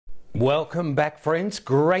Welcome back, friends.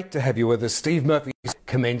 Great to have you with us. Steve Murphy is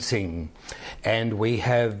commencing, and we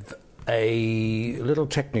have a little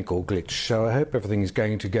technical glitch, so I hope everything is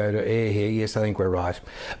going to go to air here. Yes, I think we're right.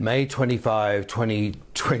 May 25,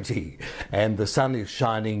 2020, and the sun is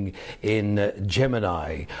shining in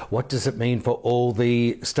Gemini. What does it mean for all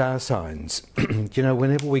the star signs? You know,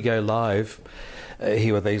 whenever we go live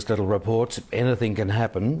here with these little reports, anything can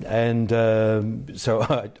happen, and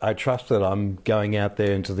so I trust that I'm going out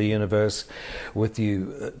there into the universe with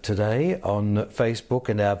you today on Facebook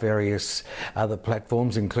and our various other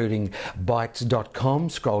platforms, including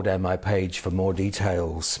Bytes.com. Scroll down my page for more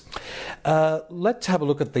details. Let's have a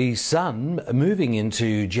look at the sun moving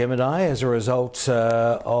into Gemini as a result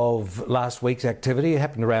of last week's activity. It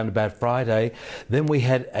happened around about Friday. Then we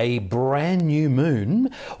had a brand new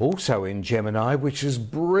moon also in Gemini, which is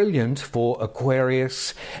brilliant for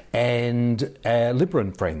Aquarius and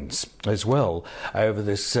Libran friends as well over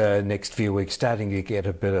this next few weeks. Starting to get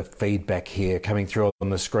a bit of feedback here coming through on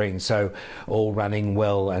the screen, so all running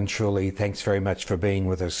well and truly. Thanks very much for being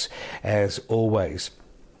with us as always.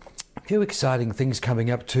 A few exciting things coming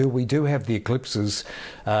up too. We do have the eclipses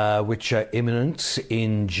which are imminent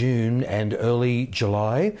in June and early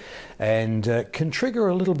July, and can trigger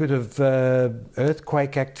a little bit of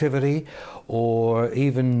earthquake activity or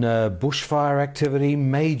even bushfire activity.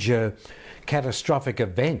 Major catastrophic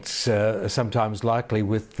events are sometimes likely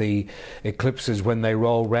with the eclipses when they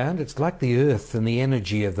roll round. It's like the Earth and the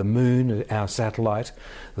energy of the moon, our satellite,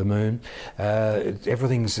 the moon.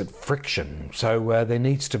 Everything's at friction, so there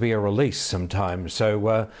needs to be a release sometimes.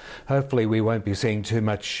 So hopefully we won't be seeing too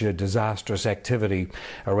much disastrous activity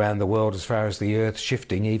around the world as far as the Earth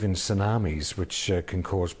shifting, even tsunamis, which can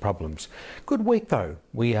cause problems. Good week though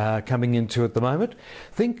we are coming into at the moment.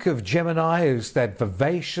 Think of Gemini as that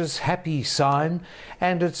vivacious, happy sign,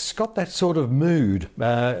 and it's got that sort of mood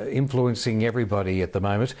influencing everybody at the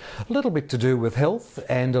moment. A little bit to do with health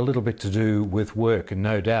and a little bit to do with work, and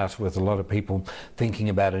no doubt with a lot of people thinking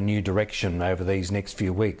about a new direction over these next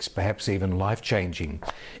few weeks, perhaps even life-changing.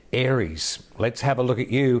 Aries, let's have a look at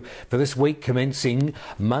you for this week commencing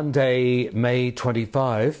Monday, May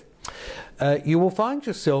 25. You will find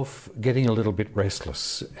yourself getting a little bit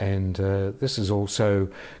restless, and this has also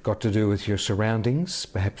got to do with your surroundings,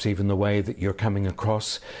 perhaps even the way that you're coming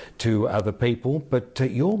across to other people. But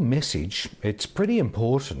your message, it's pretty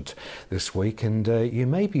important this week, and you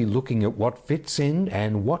may be looking at what fits in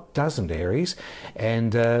and what doesn't, Aries,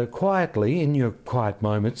 and quietly, in your quiet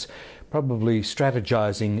moments, probably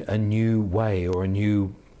strategizing a new way or a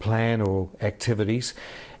new plan or activities.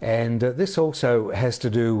 And this also has to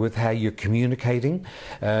do with how you're communicating,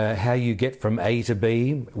 how you get from A to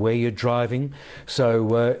B, where you're driving.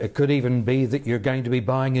 So it could even be that you're going to be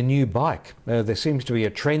buying a new bike. There seems to be a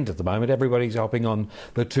trend at the moment. Everybody's hopping on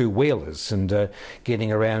the two-wheelers and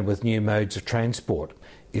getting around with new modes of transport.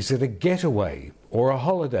 Is it a getaway or a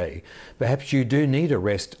holiday? Perhaps you do need a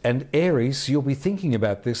rest. And Aries, you'll be thinking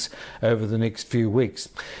about this over the next few weeks.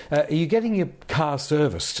 Are you getting your car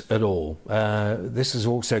serviced at all? This has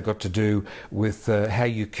also got to do with how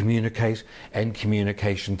you communicate and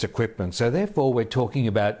communications equipment. So therefore, we're talking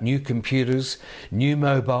about new computers, new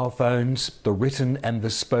mobile phones, the written and the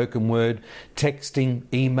spoken word, texting,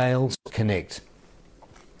 emails, connect.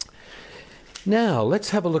 Now,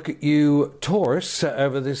 let's have a look at you, Taurus,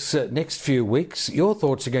 over this next few weeks. Your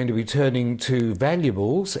thoughts are going to be turning to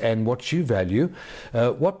valuables and what you value.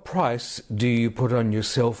 What price do you put on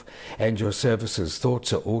yourself and your services?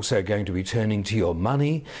 Thoughts are also going to be turning to your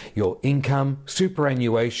money, your income,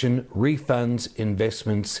 superannuation, refunds,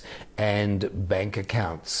 investments, and bank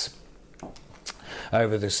accounts.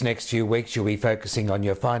 Over this next few weeks, you'll be focusing on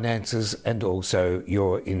your finances and also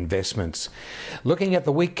your investments. Looking at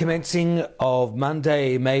the week commencing of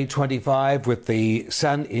Monday, May 25, with the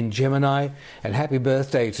sun in Gemini. And happy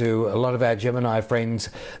birthday to a lot of our Gemini friends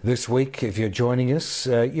this week. If you're joining us,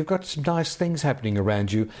 you've got some nice things happening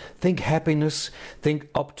around you. Think happiness, think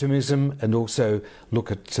optimism, and also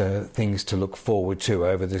look at things to look forward to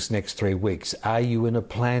over this next 3 weeks. Are you in a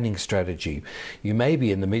planning strategy? You may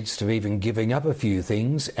be in the midst of even giving up a few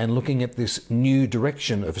things and looking at this new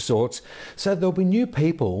direction of sorts. So there'll be new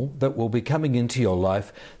people that will be coming into your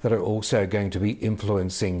life that are also going to be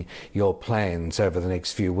influencing your plans over the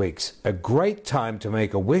next few weeks. A great time to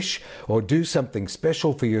make a wish or do something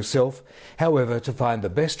special for yourself. However, to find the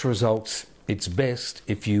best results, it's best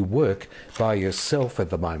if you work by yourself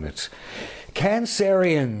at the moment.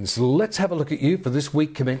 Cancerians, let's have a look at you for this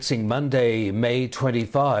week commencing Monday, May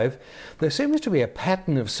 25. There seems to be a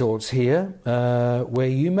pattern of sorts here where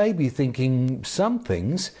you may be thinking some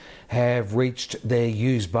things have reached their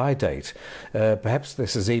use-by date. Perhaps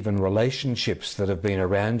this is even relationships that have been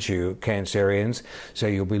around you, Cancerians, so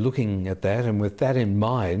you'll be looking at that, and with that in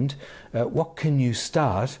mind, what can you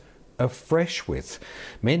start afresh with?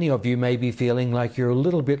 Many of you may be feeling like you're a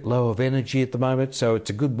little bit low of energy at the moment, so it's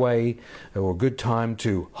a good way or a good time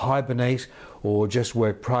to hibernate or just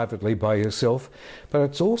work privately by yourself. But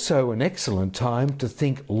it's also an excellent time to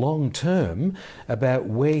think long term about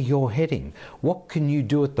where you're heading. What can you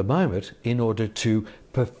do at the moment in order to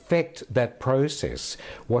perfect that process?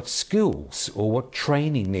 What skills or what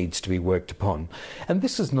training needs to be worked upon? And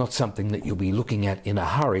this is not something that you'll be looking at in a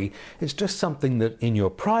hurry. It's just something that in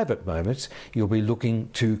your private moments you'll be looking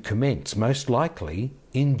to commence, most likely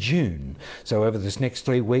in June. So over this next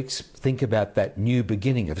 3 weeks, think about that new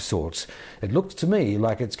beginning of sorts. It looks to me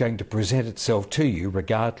like it's going to present itself to you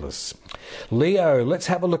regardless. Leo, let's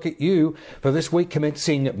have a look at you for this week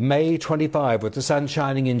commencing May 25 with the sun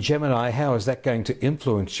shining in Gemini. How is that going to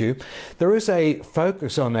influence you? There is a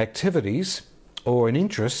focus on activities or an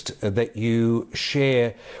interest that you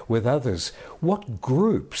share with others. What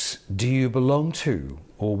groups do you belong to?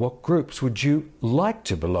 Or what groups would you like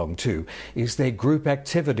to belong to? Is there group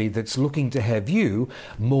activity that's looking to have you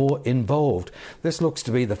more involved? This looks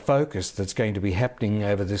to be the focus that's going to be happening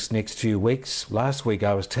over this next few weeks. Last week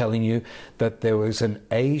I was telling you that there was an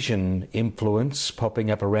Asian influence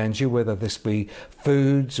popping up around you, whether this be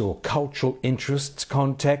foods or cultural interests,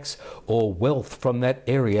 contacts, or wealth from that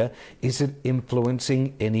area. Is it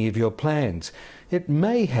influencing any of your plans? It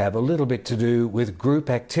may have a little bit to do with group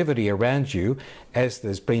activity around you, as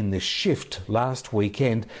there's been this shift last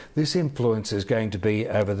weekend. This influence is going to be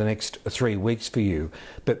over the next 3 weeks for you.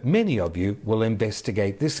 But many of you will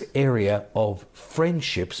investigate this area of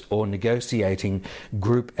friendships or negotiating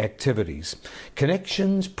group activities.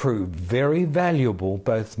 Connections prove very valuable,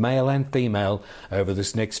 both male and female, over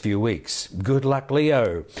this next few weeks. Good luck,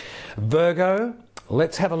 Leo. Virgo,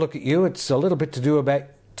 let's have a look at you. It's a little bit to do about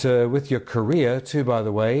with your career too, by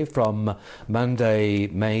the way, from Monday,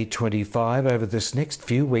 May 25, over this next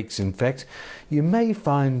few weeks, in fact, you may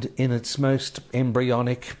find in its most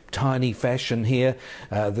embryonic, tiny fashion here,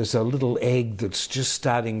 there's a little egg that's just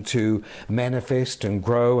starting to manifest and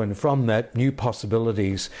grow, and from that, new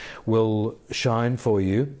possibilities will shine for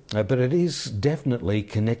you. But it is definitely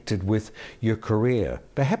connected with your career,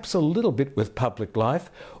 perhaps a little bit with public life,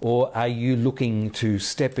 or are you looking to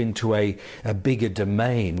step into a bigger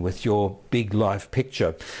domain with your big life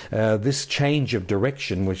picture? This change of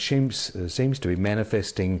direction, which seems to be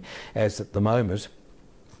manifesting as at the moment,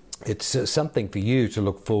 it's something for you to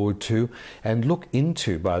look forward to and look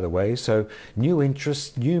into, by the way. So new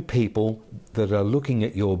interests, new people that are looking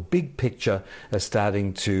at your big picture are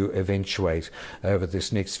starting to eventuate over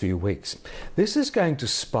this next few weeks. This is going to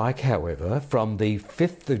spike, however, from the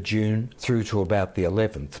 5th of June through to about the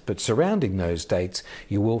 11th. But surrounding those dates,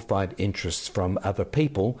 you will find interests from other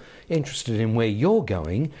people interested in where you're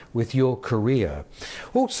going with your career.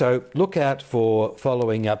 Also, look out for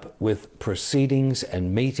following up with proceedings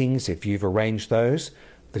and meetings if you've arranged those,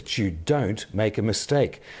 that you don't make a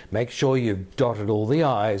mistake. Make sure you've dotted all the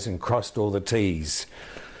I's and crossed all the T's.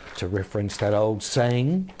 To reference that old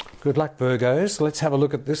saying. Good luck, Virgos. Let's have a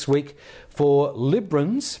look at this week for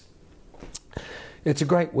Librans. It's a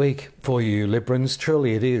great week for you, Librans,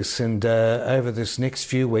 truly it is. And over this next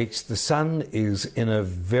few weeks, the sun is in a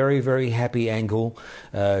very, very happy angle,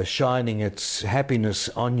 shining its happiness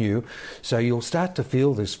on you. So you'll start to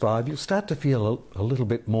feel this vibe. You'll start to feel a little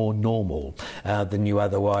bit more normal than you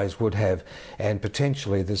otherwise would have. And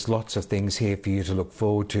potentially there's lots of things here for you to look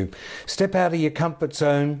forward to. Step out of your comfort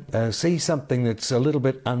zone, see something that's a little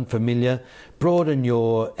bit unfamiliar, broaden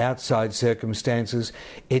your outside circumstances.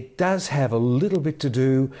 It does have a little bit to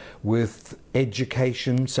do with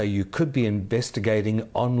education, so you could be investigating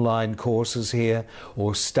online courses here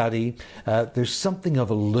or study. There's something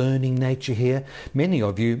of a learning nature here. Many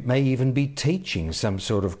of you may even be teaching some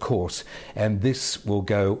sort of course, and this will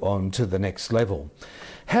go on to the next level.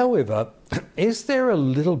 However, is there a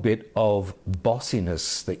little bit of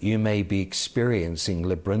bossiness that you may be experiencing,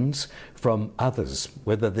 Librans, from others?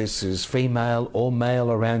 Whether this is female or male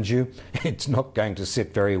around you, it's not going to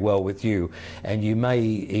sit very well with you. And you may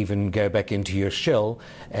even go back into your shell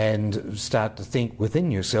and start to think within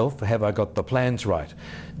yourself, have I got the plans right?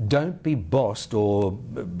 Don't be bossed or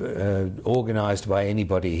organised by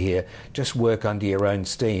anybody here. Just work under your own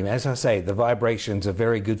steam. As I say, the vibrations are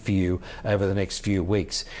very good for you over the next few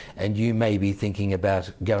weeks, and you may be thinking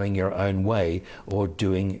about going your own way or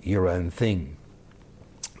doing your own thing.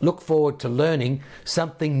 Look forward to learning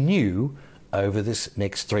something new over this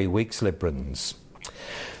next 3 weeks, Librans.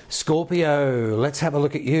 Scorpio, let's have a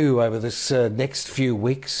look at you over this next few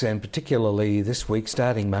weeks, and particularly this week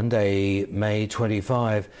starting Monday, May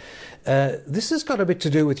 25. This has got a bit to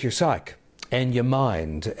do with your psyche and your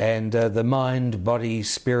mind, and the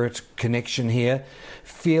mind-body-spirit connection here,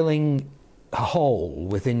 feeling whole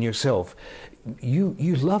within yourself.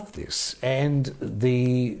 You love this, and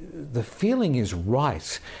the feeling is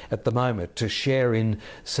right at the moment to share in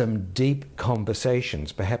some deep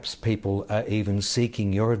conversations. Perhaps people are even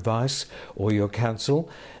seeking your advice or your counsel,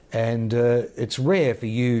 and it's rare for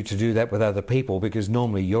you to do that with other people, because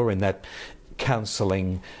normally you're in that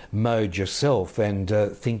counselling mode yourself and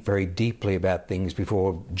think very deeply about things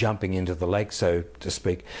before jumping into the lake, so to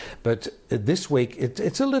speak. But this week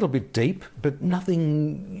it's a little bit deep, but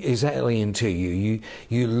nothing is alien to you.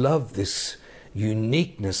 You love this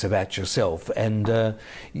uniqueness about yourself, and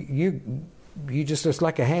you just, it's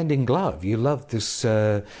like a hand in glove. You love this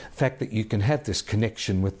fact that you can have this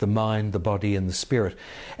connection with the mind, the body and the spirit,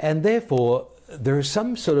 and therefore there is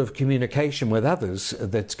some sort of communication with others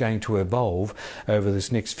that's going to evolve over this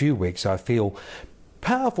next few weeks. I feel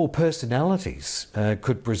powerful personalities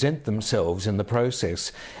could present themselves in the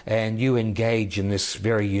process, and you engage in this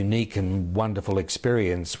very unique and wonderful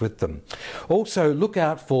experience with them. Also, look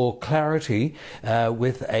out for clarity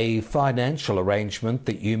with a financial arrangement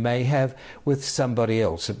that you may have with somebody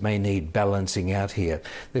else. It may need balancing out here.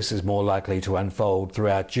 This is more likely to unfold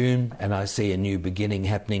throughout June, and I see a new beginning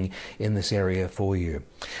happening in this area for you.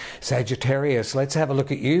 Sagittarius, let's have a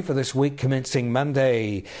look at you for this week commencing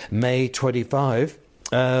Monday, May 25.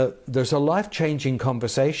 There's a life-changing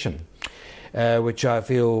conversation which I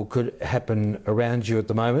feel could happen around you at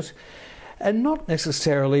the moment, and not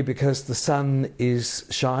necessarily because the sun is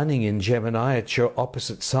shining in Gemini at your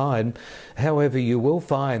opposite side. However, you will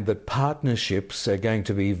find that partnerships are going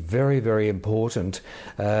to be very, very important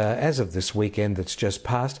as of this weekend that's just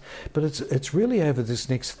passed. But it's really over this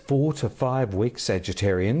next 4 to 5 weeks,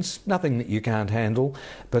 Sagittarians. Nothing that you can't handle,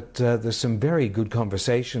 but there's some very good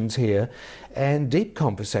conversations here, and deep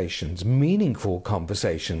conversations, meaningful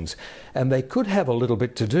conversations, and they could have a little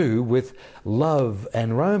bit to do with love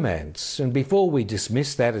and romance. And before we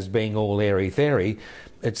dismiss that as being all airy-fairy,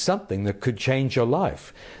 it's something that could change your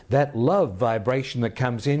life. That love vibration that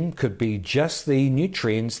comes in could be just the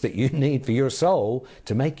nutrients that you need for your soul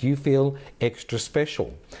to make you feel extra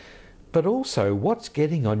special. But also, what's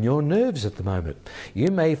getting on your nerves at the moment? You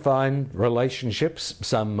may find relationships,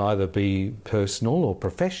 some either be personal or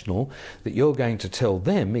professional, that you're going to tell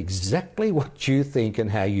them exactly what you think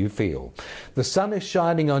and how you feel. The sun is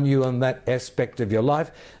shining on you on that aspect of your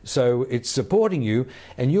life, so it's supporting you,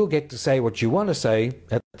 and you'll get to say what you want to say.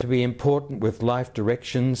 To be important with life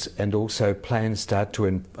directions, and also plans start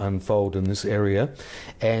to unfold in this area.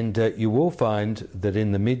 And you will find that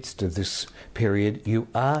in the midst of this period, you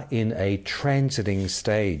are in a transiting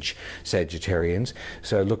stage, Sagittarians.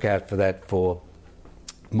 So look out for that, for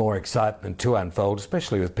more excitement to unfold,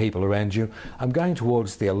 especially with people around you. I'm going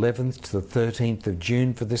towards the 11th to the 13th of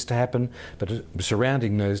June for this to happen, but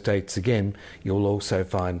surrounding those dates again, you'll also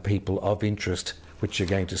find people of interest which are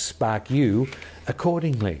going to spark you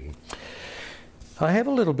accordingly. I have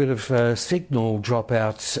a little bit of signal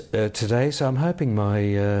dropout today, so I'm hoping my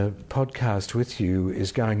podcast with you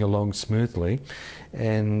is going along smoothly,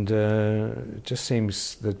 and it just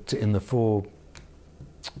seems that in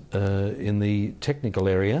the technical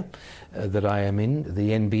area that I am in,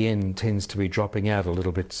 the NBN tends to be dropping out a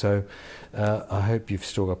little bit, so I hope you've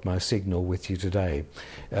still got my signal with you today.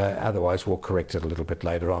 Otherwise, we'll correct it a little bit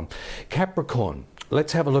later on. Capricorn,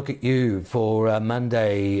 let's have a look at you for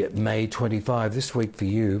Monday, May 25. This week for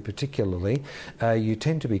you particularly, you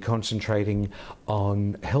tend to be concentrating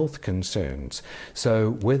on health concerns.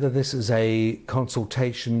 So whether this is a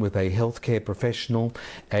consultation with a healthcare professional,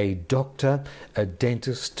 a doctor, a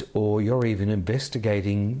dentist, or you're even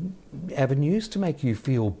investigating avenues to make you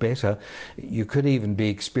feel better, you could even be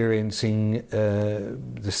experiencing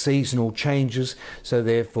the seasonal changes, so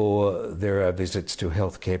therefore there are visits to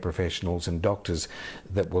healthcare professionals and doctors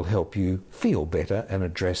that will help you feel better and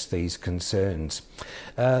address these concerns.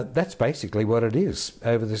 That's basically what it is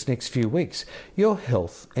over this next few weeks. Your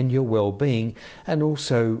health and your well-being, and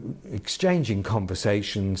also exchanging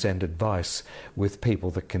conversations and advice with people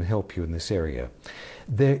that can help you in this area.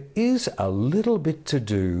 There is a little bit to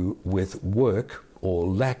do with work or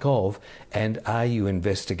lack of, and are you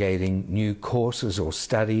investigating new courses or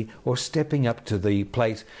study or stepping up to the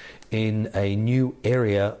plate in a new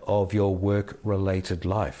area of your work-related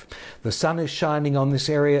life. The sun is shining on this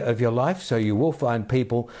area of your life, so you will find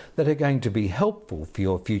people that are going to be helpful for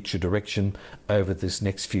your future direction over this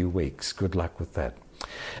next few weeks. Good luck with that.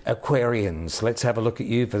 Aquarians, let's have a look at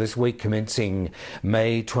you for this week commencing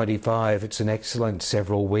May 25. It's an excellent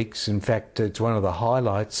several weeks. In fact, it's one of the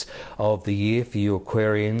highlights of the year for you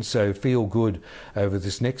Aquarians, so feel good over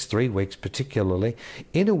this next 3 weeks particularly.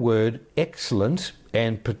 In a word, excellent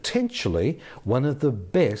and potentially one of the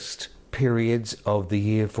best periods of the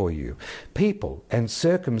year for you. People and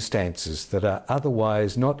circumstances that are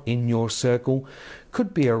otherwise not in your circle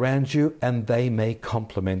could be around you, and they may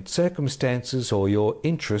complement circumstances or your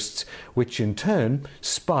interests, which in turn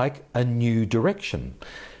spike a new direction.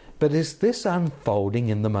 But is this unfolding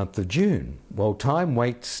in the month of June? Well, time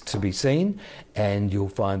waits to be seen, and you'll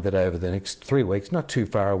find that over the next 3 weeks, not too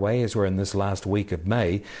far away as we're in this last week of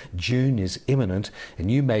May, June is imminent,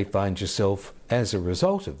 and you may find yourself, as a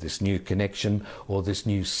result of this new connection or this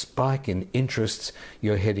new spike in interests,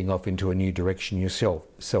 you're heading off into a new direction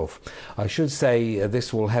yourself. I should say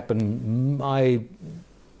this will happen,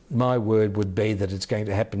 my word would be that it's going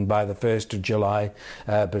to happen by the 1st of July,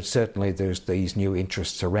 but certainly there's these new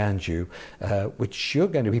interests around you, which you're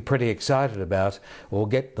going to be pretty excited about, or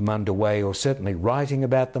get them underway, or certainly writing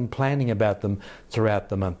about them, planning about them throughout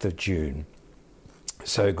the month of June.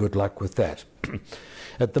 So good luck with that.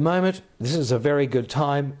 At the moment, this is a very good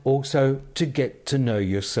time also to get to know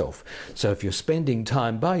yourself. So if you're spending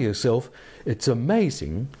time by yourself, it's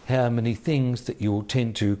amazing how many things that you'll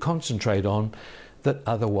tend to concentrate on that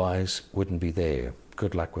otherwise wouldn't be there.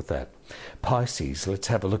 Good luck with that. Pisces, let's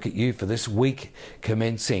have a look at you for this week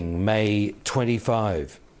commencing May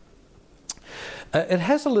 25. It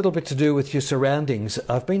has a little bit to do with your surroundings.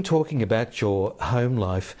 I've been talking about your home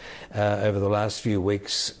life over the last few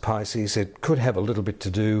weeks, Pisces. It could have a little bit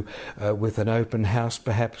to do with an open house,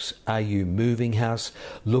 perhaps. Are you moving house,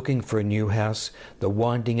 looking for a new house, the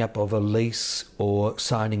winding up of a lease or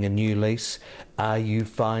signing a new lease? Are you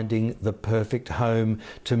finding the perfect home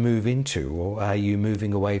to move into, or are you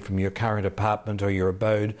moving away from your current apartment or your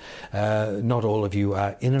abode? Not all of you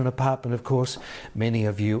are in an apartment, of course. Many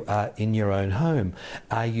of you are in your own home.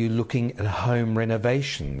 Are you looking at home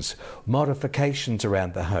renovations, modifications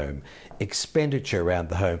around the home, expenditure around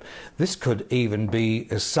the home? This could even be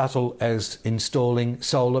as subtle as installing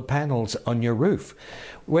solar panels on your roof.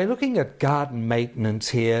 We're looking at garden maintenance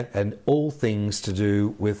here, and all things to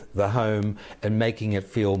do with the home and making it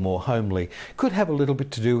feel more homely. Could have a little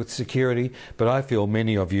bit to do with security, but I feel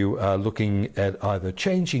many of you are looking at either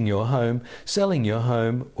changing your home, selling your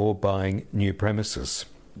home, or buying new premises.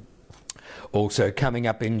 Also coming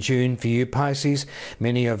up in June for you Pisces,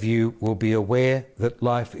 many of you will be aware that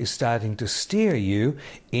life is starting to steer you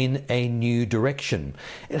in a new direction.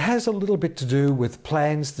 It has a little bit to do with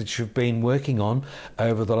plans that you've been working on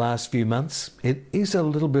over the last few months. It is a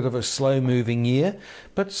little bit of a slow-moving year,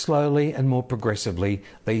 but slowly and more progressively,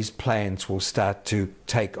 these plans will start to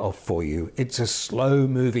take off for you. It's a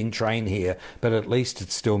slow-moving train here, but at least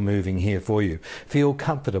it's still moving here for you. Feel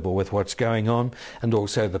comfortable with what's going on, and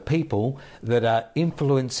also the people that are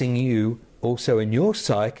influencing you also in your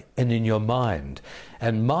psyche and in your mind,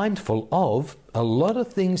 and mindful of a lot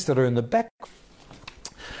of things that are in the back.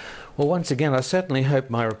 Well, once again, I certainly hope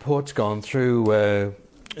my report's gone through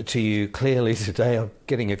to you clearly today. I'm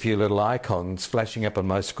getting a few little icons flashing up on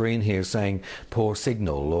my screen here saying poor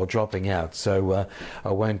signal or dropping out, so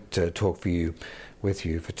I won't talk with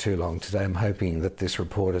you for too long today. I'm hoping that this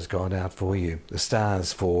report has gone out for you. The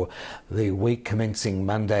stars for the week commencing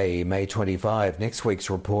Monday, May 25. Next week's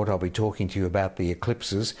report, I'll be talking to you about the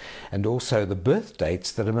eclipses and also the birth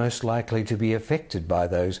dates that are most likely to be affected by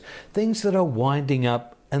those things that are winding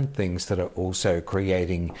up and things that are also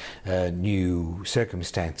creating new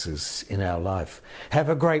circumstances in our life. Have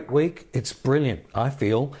a great week. It's brilliant, I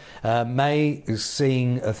feel. May is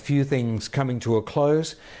seeing a few things coming to a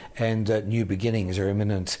close, and new beginnings are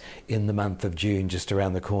imminent in the month of June, just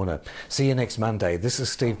around the corner. See you next Monday. This is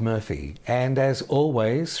Steve Murphy. And as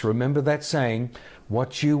always, remember that saying,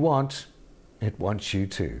 what you want, it wants you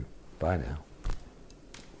too. Bye now.